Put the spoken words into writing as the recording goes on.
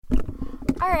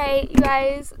Alright, you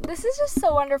guys, this is just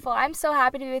so wonderful. I'm so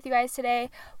happy to be with you guys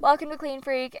today. Welcome to Clean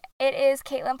Freak. It is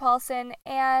Caitlin Paulson,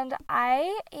 and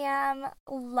I am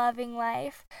loving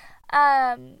life.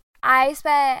 I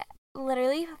spent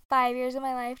literally 5 years of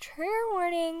my life, trigger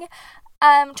warning,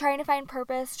 trying to find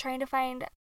purpose, trying to find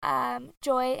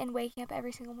joy in waking up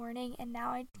every single morning, and now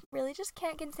I really just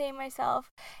can't contain myself,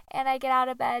 and I get out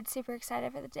of bed super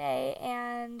excited for the day,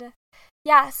 and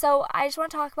yeah, so I just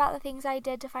want to talk about the things I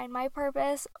did to find my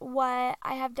purpose, what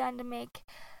I have done to make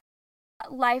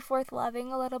life worth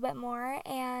loving a little bit more,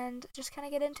 and just kind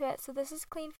of get into it. So this is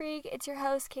Clean Freak. It's your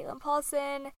host, Caitlin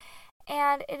Paulson,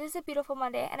 and it is a beautiful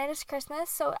Monday, and it is Christmas,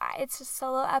 so it's a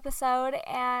solo episode,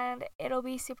 and it'll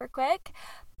be super quick.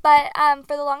 But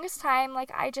for the longest time,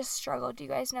 I just struggled. Do you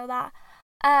guys know that?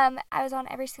 I was on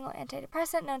every single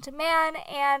antidepressant known to man,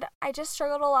 and I just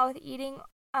struggled a lot with eating.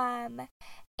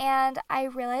 And I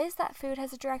realized that food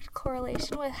has a direct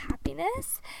correlation with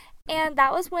happiness, and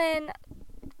that was when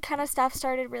kind of stuff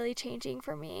started really changing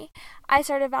for me. I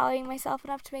started valuing myself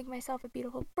enough to make myself a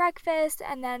beautiful breakfast,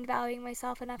 and then valuing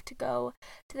myself enough to go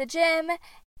to the gym,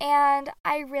 and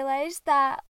I realized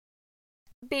that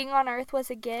being on earth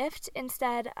was a gift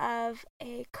instead of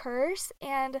a curse,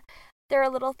 and there are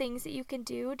little things that you can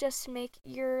do just to make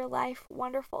your life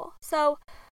wonderful. So,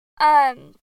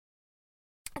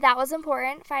 that was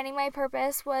important. Finding my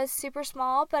purpose was super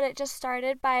small, but it just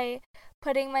started by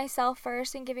putting myself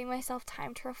first and giving myself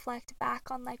time to reflect back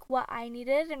on what I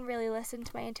needed and really listen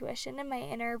to my intuition and my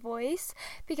inner voice,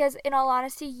 because in all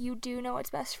honesty, you do know what's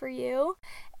best for you.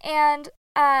 And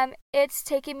it's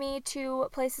taken me to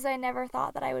places I never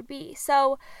thought that I would be.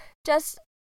 So just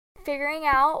figuring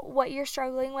out what you're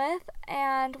struggling with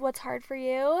and what's hard for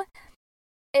you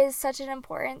is such an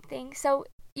important thing. So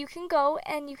you can go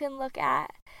and you can look at,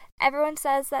 everyone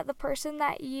says that the person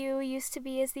that you used to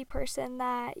be is the person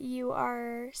that you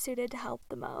are suited to help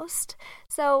the most.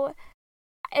 So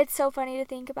it's so funny to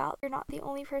think about. You're not the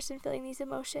only person feeling these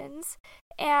emotions,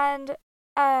 and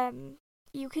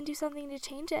you can do something to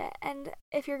change it. And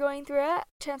if you're going through it,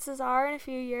 chances are in a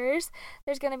few years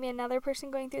there's going to be another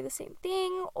person going through the same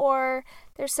thing, or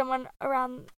there's someone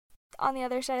around on the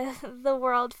other side of the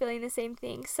world feeling the same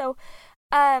thing. So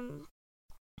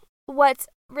what's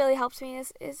really helped me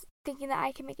is thinking that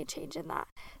I can make a change in that.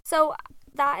 So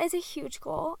that is a huge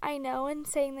goal, I know, and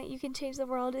saying that you can change the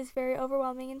world is very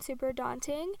overwhelming and super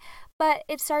daunting, but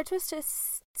it starts with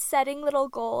just setting little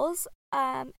goals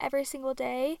every single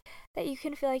day that you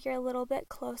can feel like you're a little bit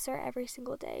closer every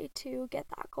single day to get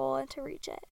that goal and to reach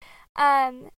it.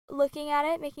 Looking at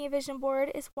it, making a vision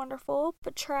board is wonderful,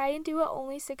 but try and do it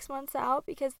only 6 months out,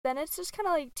 because then it's just kind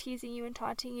of teasing you and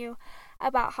taunting you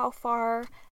about how far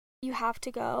you have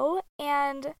to go.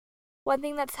 And one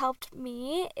thing that's helped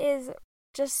me is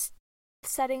just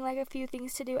setting a few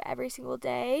things to do every single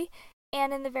day,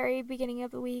 and in the very beginning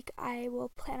of the week I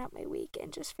will plan out my week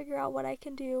and just figure out what I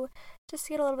can do just to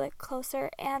get a little bit closer.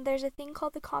 And there's a thing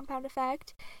called the compound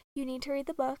effect. You need to read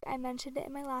the book. I mentioned it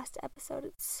in my last episode.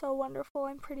 It's so wonderful.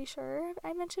 I'm pretty sure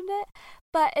I mentioned it,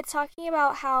 but it's talking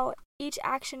about how each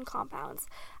action compounds.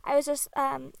 I was just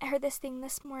I heard this thing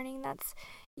this morning that's,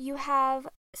 you have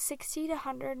 60 to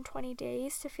 120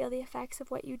 days to feel the effects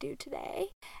of what you do today,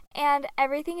 and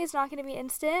everything is not going to be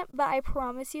instant, but I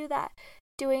promise you that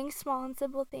doing small and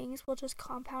simple things will just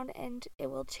compound and it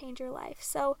will change your life.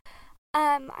 So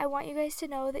I want you guys to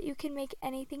know that you can make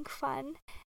anything fun,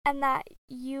 and that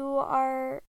you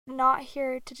are not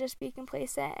here to just be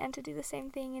complacent and to do the same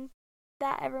thing and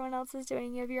that everyone else is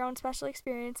doing. You have your own special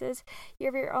experiences, you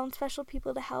have your own special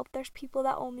people to help. There's people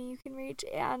that only you can reach,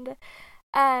 and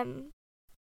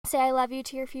say I love you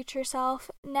to your future self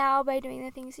now by doing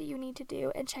the things that you need to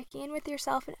do and checking in with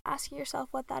yourself and asking yourself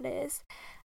what that is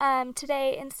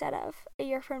today, instead of a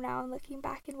year from now and looking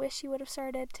back and wish you would have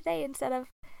started today instead of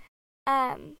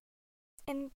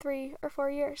in 3 or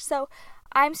 4 years. So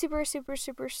I'm super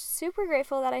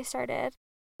grateful that I started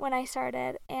when I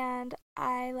started, and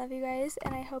I love you guys,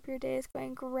 and I hope your day is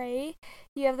going great.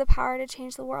 You have the power to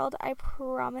change the world, I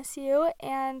promise you,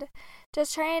 and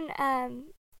just try and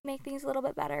make things a little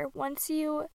bit better. Once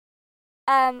you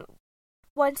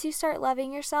start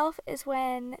loving yourself is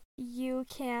when you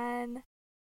can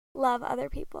love other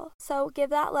people. So give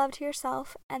that love to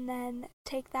yourself, and then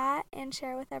take that and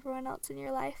share with everyone else in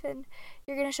your life, and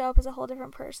you're going to show up as a whole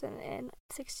different person in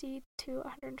 60 to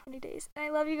 120 days. And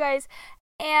I love you guys,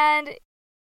 and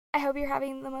I hope you're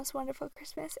having the most wonderful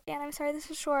Christmas. And I'm sorry this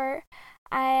was short.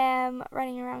 I am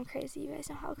running around crazy. You guys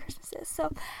know how Christmas is. So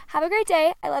have a great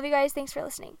day. I love you guys. Thanks for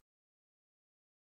listening.